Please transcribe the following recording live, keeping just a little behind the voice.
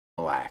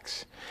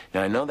relax.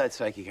 Now, I know that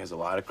psychic has a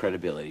lot of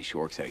credibility. She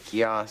works at a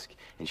kiosk,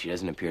 and she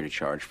doesn't appear to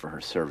charge for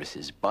her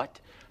services, but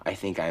I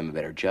think I am a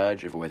better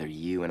judge of whether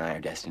you and I are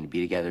destined to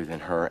be together than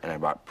her, and I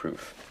brought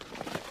proof.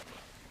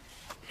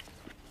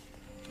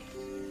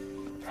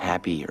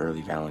 Happy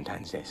early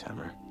Valentine's Day,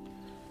 Summer.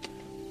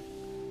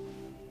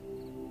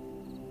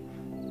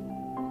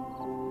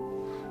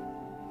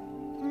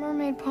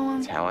 Mermaid poem.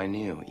 It's how I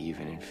knew,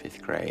 even in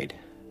 5th grade,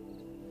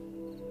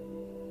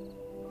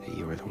 that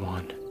you were the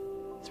one.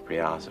 It's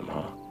pretty awesome,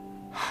 huh?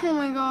 Oh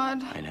my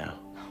God. I know.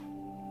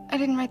 I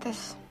didn't write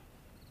this.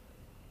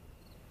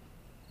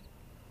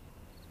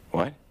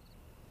 What?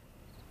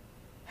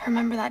 I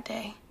remember that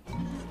day.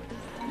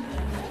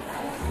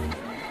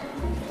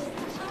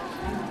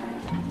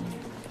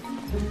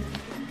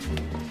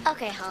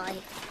 Okay,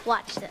 Holly,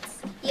 watch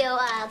this. Yo,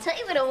 I'll tell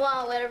you what I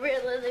want, what I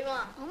really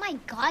want. Oh my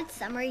God,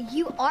 Summer,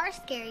 you are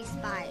scary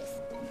spies.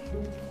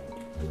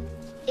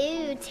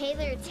 Ew,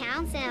 Taylor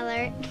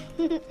Townsend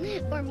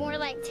or more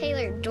like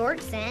Taylor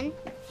Dorkson.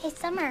 Hey,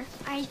 Summer,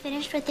 are you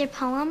finished with your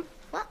poem?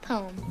 What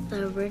poem?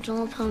 The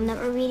original poem that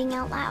we're reading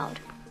out loud.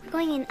 We're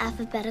going in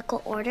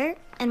alphabetical order,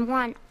 and we're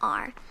on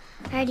R.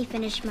 I already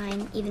finished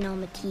mine, even though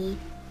I'm a T.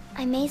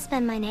 I may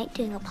spend my night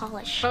doing a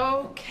polish.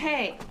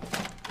 Okay.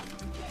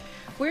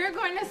 We're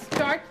going to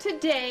start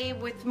today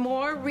with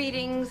more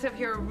readings of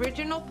your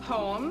original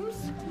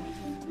poems.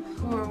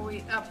 Who are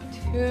we up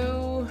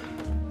to?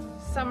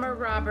 Summer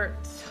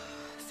Roberts.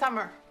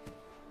 Summer.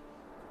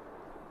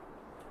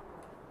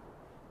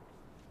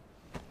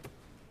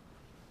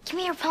 Give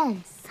me your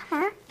poem.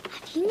 Summer,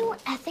 have you no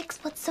ethics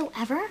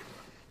whatsoever?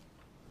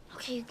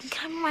 Okay, you can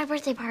come to my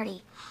birthday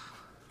party.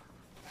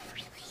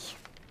 Really?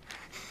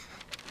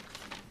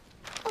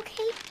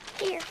 Okay,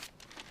 here.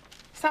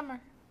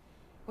 Summer,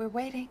 we're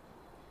waiting.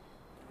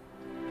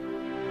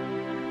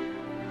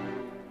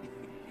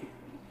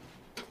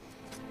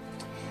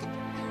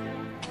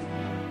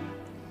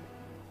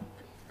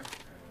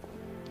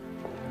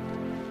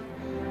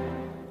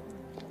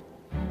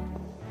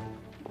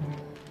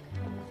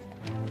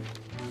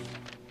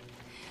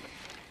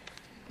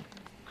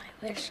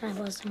 I wish I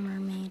was a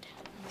mermaid.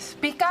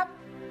 Speak up,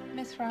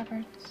 Miss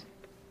Roberts.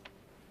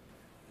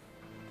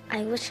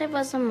 I wish I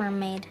was a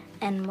mermaid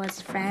and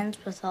was friends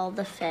with all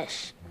the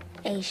fish.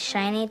 A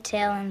shiny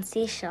tail and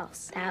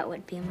seashells, that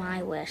would be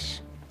my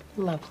wish.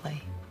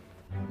 Lovely.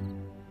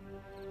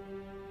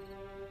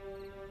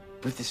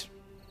 But this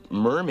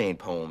mermaid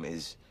poem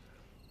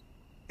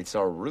it's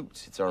our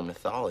roots, it's our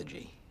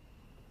mythology.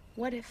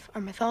 What if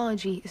our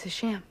mythology is a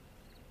sham?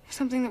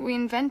 Something that we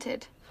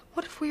invented?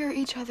 What if we are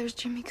each other's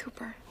Jimmy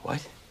Cooper?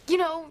 What? You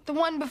know, the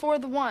one before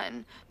the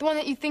one. The one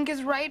that you think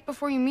is right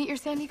before you meet your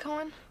Sandy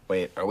Cohen?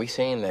 Wait, are we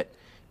saying that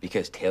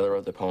because Taylor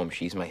wrote the poem,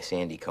 she's my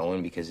Sandy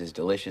Cohen? Because as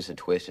delicious a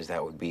twist as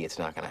that would be, it's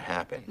not gonna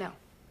happen. No.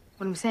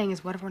 What I'm saying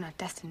is, what if we're not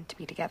destined to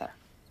be together?